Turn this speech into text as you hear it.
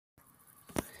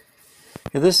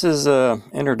This is an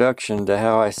introduction to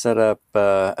how I set up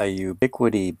a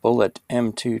Ubiquiti Bullet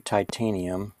M2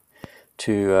 Titanium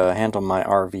to handle my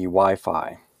RV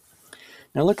Wi-Fi.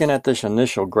 Now, looking at this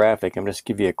initial graphic, I'm just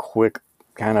give you a quick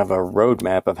kind of a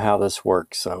roadmap of how this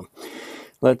works. So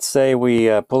let's say we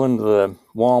pull into the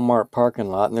Walmart parking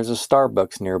lot and there's a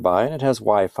Starbucks nearby and it has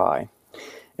Wi-Fi.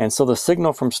 And so the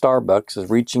signal from Starbucks is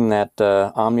reaching that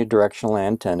omnidirectional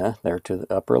antenna there to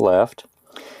the upper left,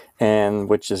 and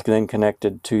which is then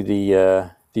connected to the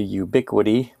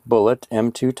Ubiquiti Bullet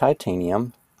M2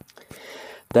 Titanium.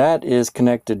 That is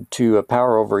connected to a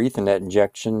power over Ethernet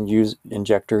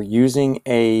injector using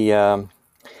a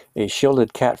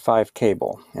shielded Cat5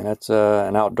 cable, and that's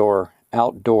an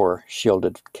outdoor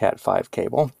shielded Cat5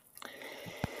 cable.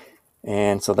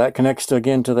 And so that connects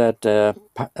again to that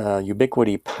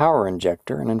Ubiquiti power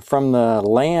injector, and then from the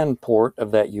LAN port of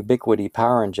that Ubiquiti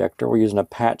power injector, we're using a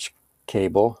patch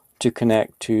cable to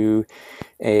connect to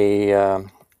a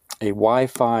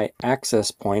Wi-Fi access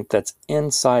point that's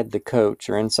inside the coach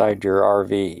or inside your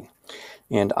RV.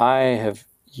 And I have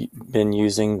been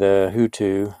using the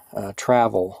Ubiquiti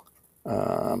Travel.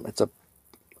 It's a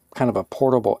kind of a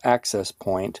portable access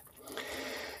point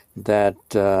that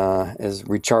is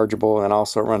rechargeable and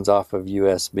also runs off of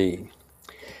USB.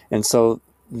 And so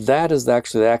that is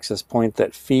actually the access point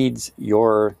that feeds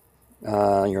your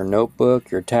notebook,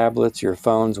 your tablets, your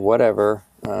phones, whatever,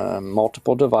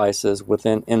 multiple devices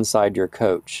inside your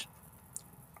coach.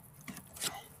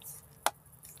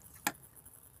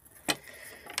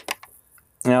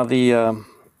 Now the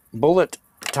Bullet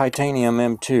Titanium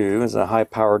M2 is a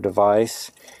high-powered device,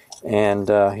 and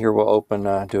here we'll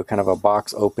do a kind of a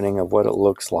box opening of what it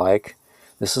looks like.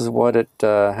 This is what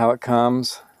how it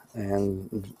comes,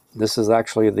 and this is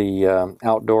actually the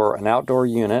an outdoor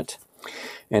unit.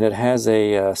 And it has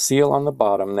a seal on the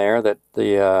bottom there that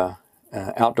the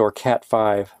outdoor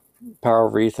Cat5 power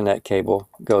over Ethernet cable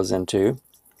goes into.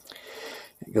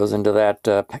 It goes into that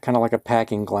kind of like a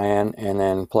packing gland, and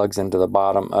then plugs into the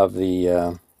bottom of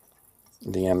the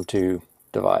M2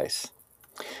 device.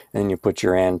 And you put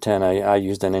your antenna. I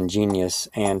used an ingenious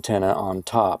antenna on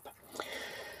top.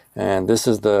 And this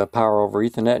is the power over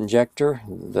Ethernet injector.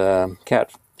 The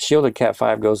shielded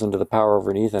Cat5 goes into the power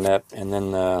over Ethernet, and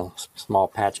then the small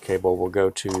patch cable will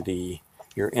go to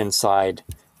your inside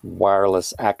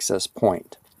wireless access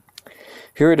point.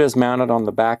 Here it is mounted on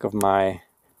the back of my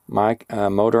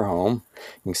motorhome.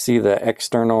 You can see the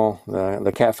external,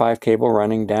 the Cat5 cable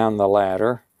running down the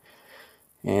ladder,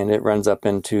 and it runs up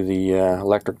into the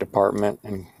electric department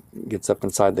and gets up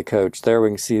inside the coach. There we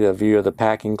can see the view of the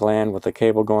packing gland with the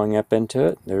cable going up into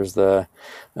it. There's the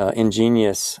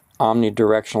ingenious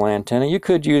omnidirectional antenna. You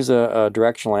could use a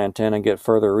directional antenna and get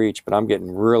further reach, but I'm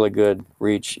getting really good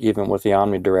reach even with the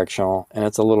omnidirectional, and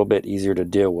it's a little bit easier to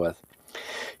deal with.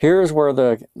 Here's where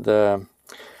the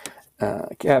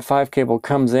Cat5 cable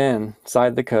comes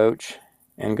inside the coach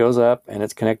and goes up, and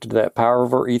it's connected to that power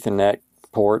over Ethernet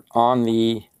port on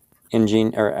the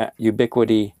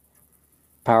Ubiquiti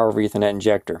power over Ethernet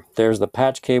injector. There's the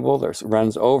patch cable that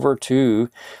runs over to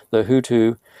the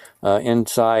Ubiquiti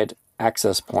inside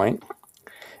access point,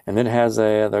 and then it has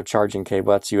the charging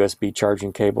cable. That's USB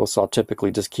charging cable, so I'll typically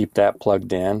just keep that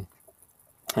plugged in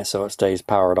so it stays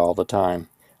powered all the time.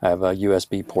 I have a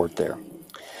USB port there.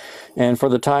 And for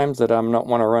the times that I don't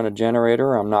want to run a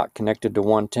generator, I'm not connected to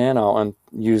 110,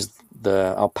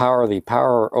 I'll power the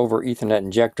power over Ethernet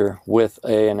injector with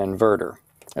an inverter,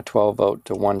 a 12 volt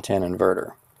to 110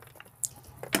 inverter.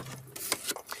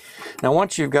 Now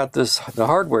once you've got the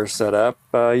hardware set up,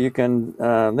 you can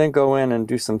then go in and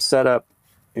do some setup.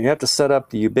 You have to set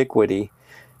up the Ubiquiti,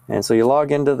 and so you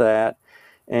log into that,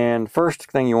 and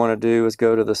first thing you want to do is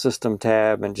go to the System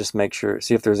tab and just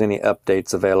see if there's any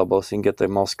updates available so you can get the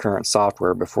most current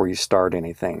software before you start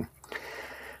anything.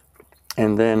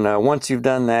 And then once you've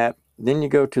done that, then you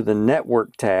go to the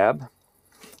Network tab,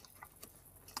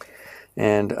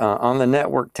 and on the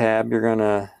Network tab you're going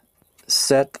to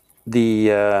set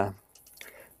the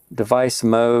device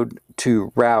mode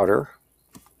to router,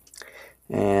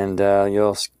 and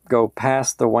you'll go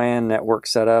past the WAN network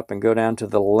setup and go down to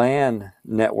the LAN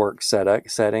network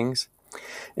settings,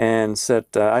 and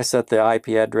I set the IP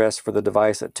address for the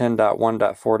device at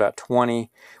 10.1.4.20.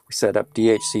 We set up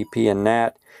DHCP and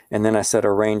NAT, and then I set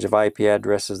a range of IP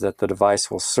addresses that the device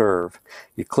will serve.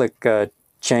 You click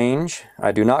change.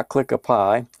 I do not click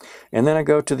apply, and then I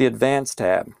go to the Advanced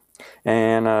tab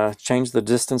and change the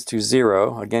distance to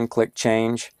 0. Again, click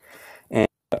change,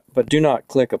 but do not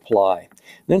click apply.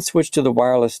 Then switch to the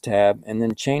Wireless tab and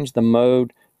then change the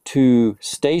mode to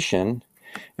station,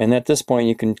 and at this point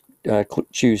you can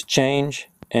choose change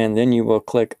and then you will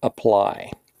click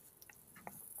Apply.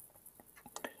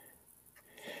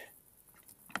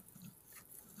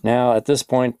 Now at this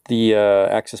point the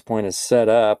access point is set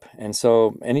up, and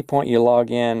so any point you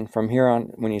log in from here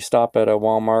on, when you stop at a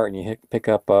Walmart and you pick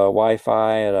up a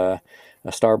Wi-Fi at a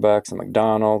Starbucks, a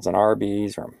McDonald's, an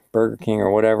Arby's, or Burger King,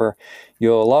 or whatever,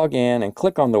 you'll log in and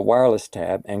click on the wireless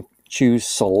tab and choose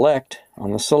Select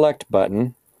on the Select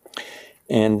button,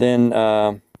 and then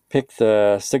pick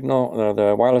the signal,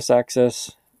 the wireless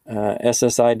access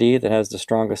SSID that has the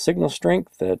strongest signal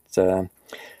strength.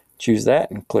 Choose that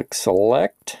and click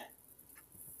Select.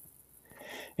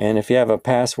 And if you have a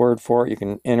password for it, you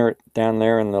can enter it down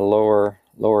there in the lower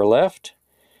left.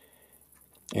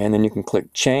 And then you can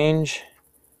click Change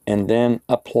and then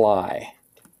Apply.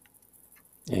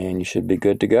 And you should be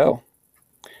good to go.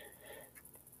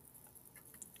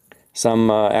 Some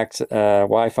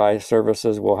Wi-Fi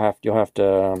services you'll have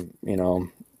to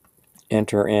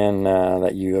enter in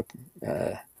that you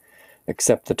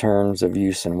accept the terms of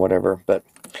use and whatever. But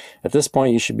at this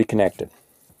point, you should be connected.